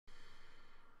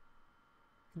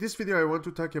In this video I want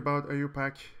to talk about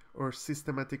IUPAC or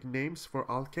systematic names for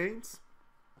alkanes.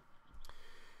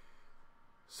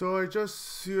 So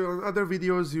on other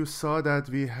videos you saw that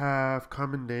we have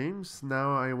common names.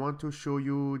 Now I want to show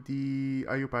you the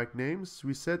IUPAC names.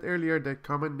 We said earlier that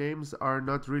common names are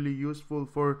not really useful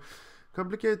for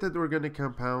complicated organic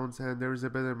compounds, and there is a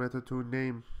better method to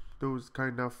name those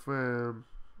kind of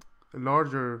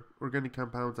larger organic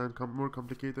compounds and more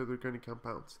complicated organic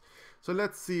compounds. So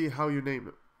let's see how you name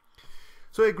them.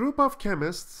 So a group of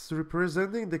chemists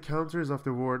representing the countries of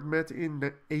the world met in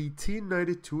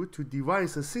 1892 to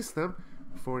devise a system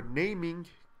for naming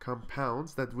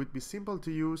compounds that would be simple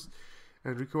to use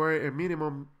and require a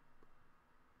minimum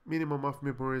of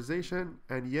memorization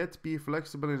and yet be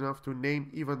flexible enough to name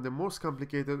even the most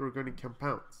complicated organic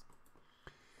compounds.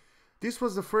 This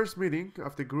was the first meeting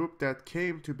of the group that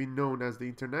came to be known as the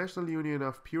International Union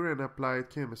of Pure and Applied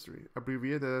Chemistry,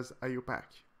 abbreviated as IUPAC.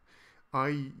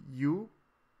 IUPAC.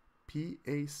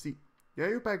 The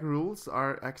IUPAC rules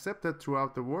are accepted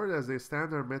throughout the world as a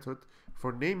standard method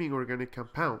for naming organic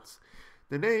compounds.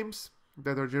 The names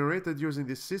that are generated using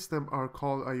this system are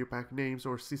called IUPAC names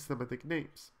or systematic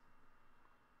names.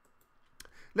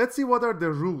 Let's see what are the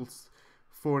rules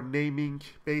for naming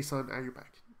based on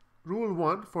IUPAC. Rule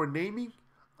 1 for naming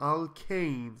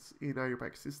alkanes in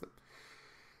IUPAC system.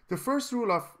 The first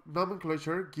rule of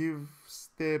nomenclature gives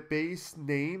the base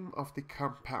name of the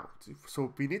compound.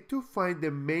 So we need to find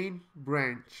the main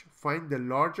branch, find the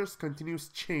largest continuous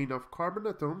chain of carbon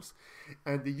atoms,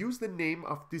 and use the name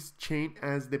of this chain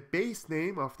as the base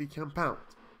name of the compound.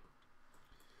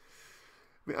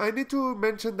 I need to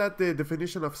mention that the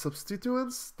definition of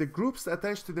substituents, the groups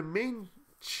attached to the main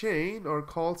chain are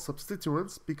called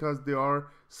substituents because they are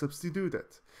substituted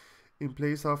in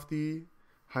place of the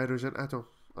hydrogen atom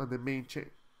on the main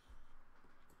chain.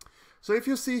 So if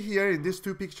you see here in these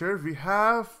two pictures, we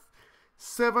have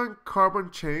 7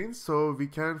 carbon chains, so we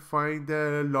can find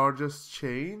the largest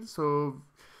chain. So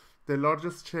the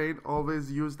largest chain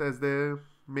always used as the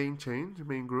main chain, the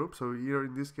main group. So here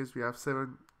in this case we have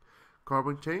 7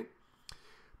 carbon chain.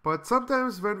 But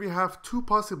sometimes when we have 2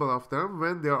 possible of them,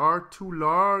 when there are 2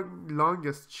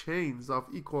 longest chains of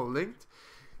equal length,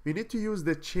 we need to use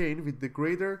the chain with the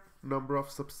greater number of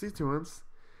substituents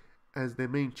as the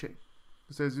main chain.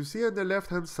 So as you see on the left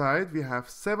hand side, we have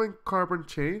 7 carbon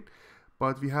chain,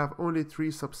 but we have only 3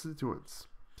 substituents.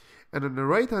 And on the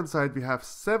right hand side, we have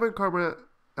 7 carbon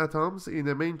atoms in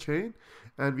the main chain,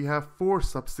 and we have 4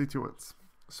 substituents.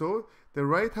 So the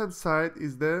right hand side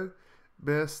is the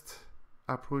best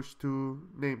approach to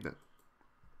name them.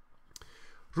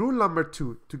 Rule number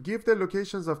 2, to give the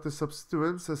locations of the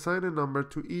substituents, assign a number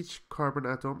to each carbon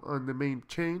atom on the main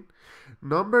chain.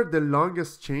 Number the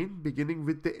longest chain beginning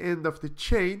with the end of the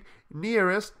chain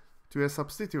nearest to a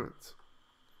substituent.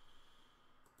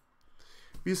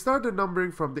 We start the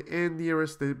numbering from the end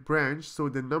nearest the branch, so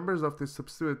the numbers of the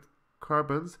substituent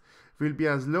carbons will be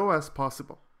as low as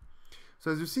possible.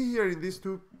 So as you see here in these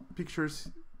two pictures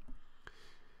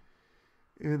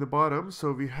in the bottom,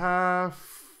 so we have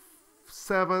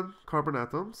 7 carbon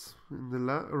atoms in the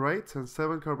right and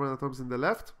 7 carbon atoms in the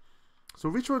left. So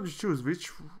which one to choose? Which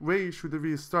way should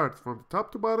we start? From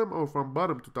top to bottom or from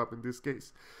bottom to top in this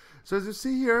case? So as you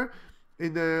see here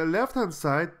in the left hand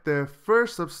side, the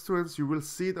first substituents you will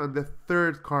see it on the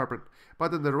 3rd carbon,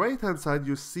 but on the right hand side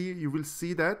you will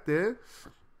see that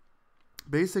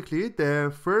basically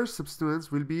the first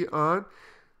substituents will be on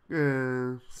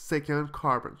 2nd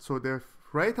carbon. So the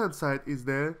right hand side is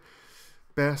the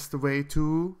best way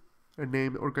to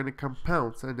name organic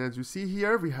compounds. And as you see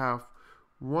here, we have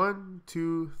 1,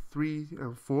 2, 3,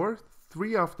 and 4.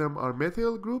 3 of them are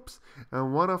methyl groups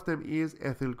and 1 of them is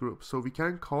ethyl group. So we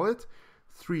can call it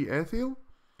 3-ethyl,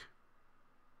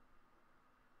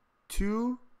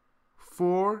 2,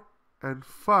 4, and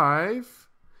 5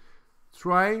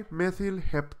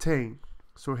 trimethylheptane.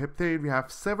 So heptane, we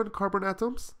have 7 carbon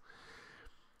atoms.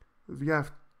 We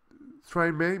have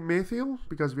trimethyl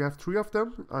because we have 3 of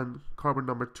them on carbon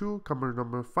number 2, carbon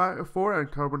number 4,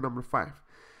 and carbon number 5.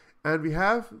 And we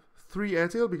have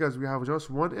 3-ethyl because we have just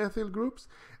 1 ethyl groups,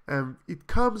 and it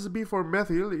comes before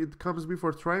methyl, it comes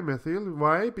before trimethyl.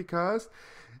 Why? Because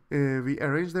we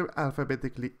arrange them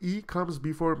alphabetically. E comes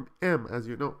before M, as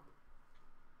you know.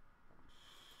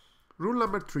 Rule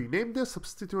number 3, name the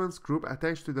substituents group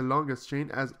attached to the longest chain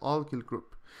as alkyl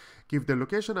group. Give the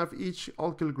location of each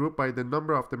alkyl group by the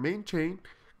number of the main chain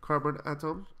carbon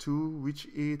atom to which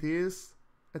it is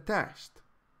attached.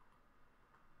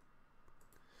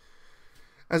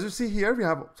 As you see here, we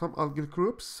have some alkyl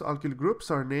groups. Alkyl groups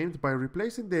are named by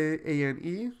replacing the A and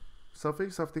E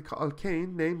suffix of the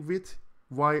alkane name with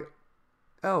Y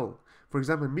L. For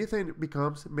example, methane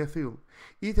becomes methyl,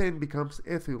 ethane becomes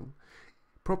ethyl,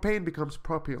 propane becomes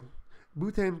propyl,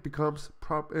 butane becomes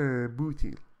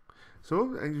butyl.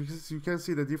 So you can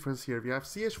see the difference here. We have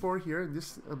CH4 here in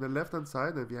this on the left hand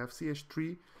side, and we have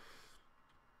CH3,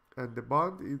 and the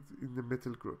bond is in the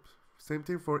methyl group. Same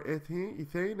thing for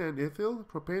ethane and ethyl,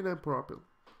 propane and propyl.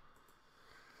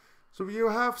 So you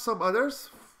have some others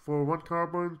for 1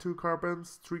 carbon, 2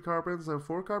 carbons, 3 carbons, and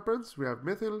 4 carbons. We have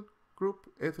methyl group,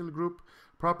 ethyl group,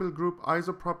 propyl group,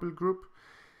 isopropyl group,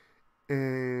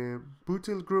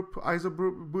 butyl group,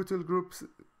 isobutyl groups,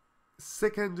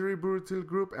 secondary butyl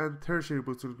group, and tertiary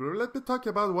butyl group. Let me talk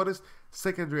about what is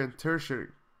secondary and tertiary.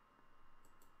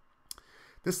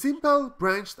 The simple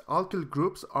branched alkyl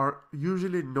groups are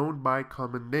usually known by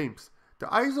common names. The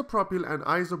isopropyl and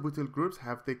isobutyl groups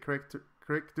have the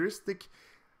characteristic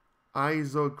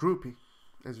iso grouping.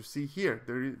 As you see here,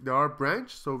 they are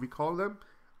branched, so we call them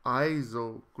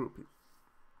iso grouping.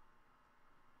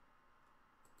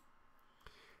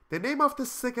 The name of the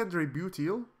secondary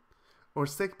butyl or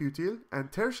sec-butyl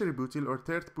and tertiary butyl or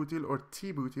tert-butyl or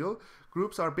T-butyl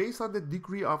groups are based on the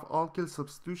degree of alkyl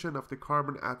substitution of the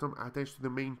carbon atom attached to the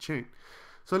main chain.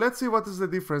 So let's see what is the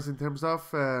difference in terms of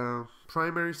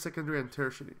primary, secondary, and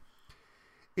tertiary.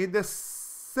 In the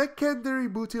secondary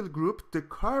butyl group, the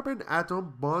carbon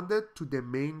atom bonded to the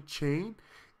main chain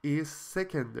is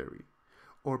secondary,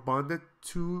 or bonded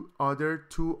to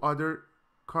two other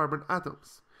carbon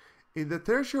atoms. In the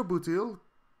tertiary butyl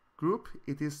group,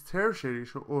 it is tertiary,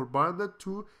 or bonded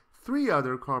to 3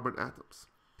 other carbon atoms.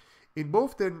 In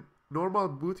both the normal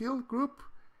butyl group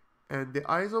and the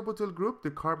isobutyl group,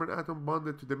 the carbon atom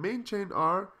bonded to the main chain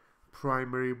are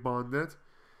primary, bonded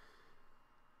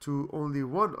to only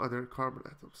 1 other carbon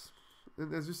atoms.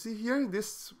 And as you see here in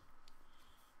this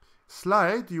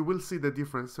slide, you will see the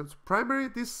difference. So it's primary,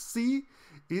 this C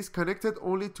is connected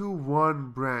only to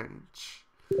 1 branch.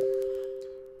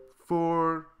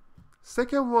 For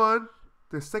second one,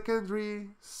 the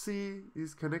secondary C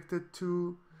is connected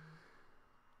to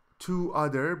 2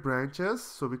 other branches,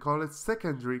 so we call it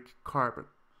secondary carbon.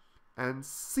 And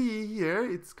C here,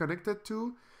 it's connected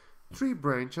to 3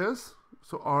 branches,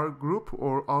 so R group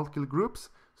or alkyl groups,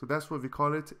 so that's what we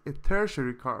call it a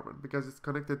tertiary carbon, because it's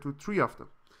connected to 3 of them.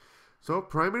 So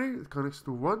primary it connects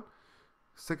to 1,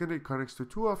 secondary connects to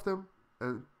 2 of them,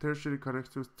 and tertiary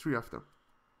connects to 3 of them.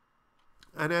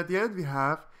 And at the end we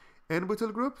have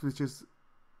N-butyl group, which is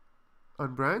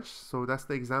unbranched, so that's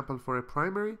the example for a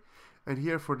primary. And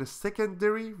here for the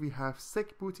secondary we have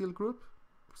sec-butyl group,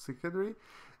 secondary,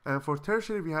 and for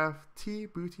tertiary we have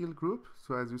T-butyl group.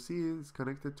 So as you see, it's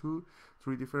connected to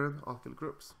 3 different alkyl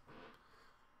groups.